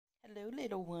Hello,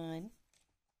 little one.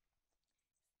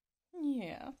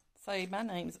 Yeah, say my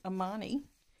name's Amani,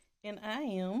 and I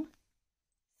am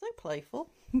so playful.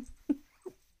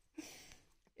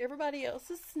 Everybody else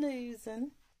is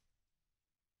snoozing,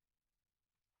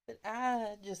 but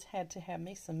I just had to have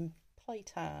me some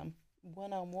playtime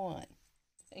one-on-one.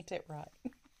 Ain't that right?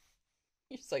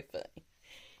 You're so funny.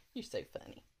 You're so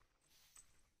funny.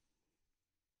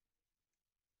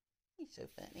 You're so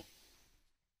funny.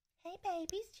 Hey,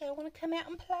 babies, do y'all want to come out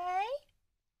and play?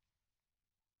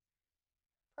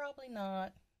 Probably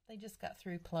not. They just got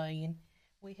through playing.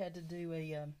 We had to do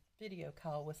a video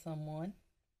call with someone.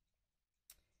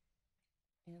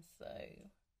 And so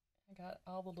I got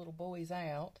all the little boys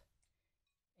out.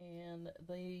 And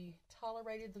they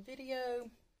tolerated the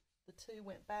video. The two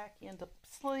went back into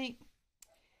sleep.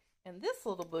 And this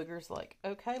little booger's like,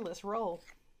 okay, let's roll.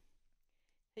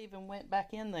 He even went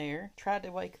back in there, tried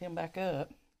to wake them back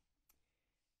up.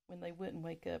 When they wouldn't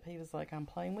wake up, he was like, I'm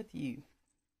playing with you.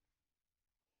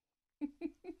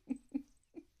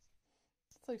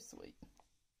 So sweet.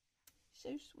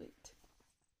 So sweet.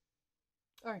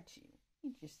 Aren't you?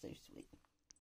 You're just so sweet.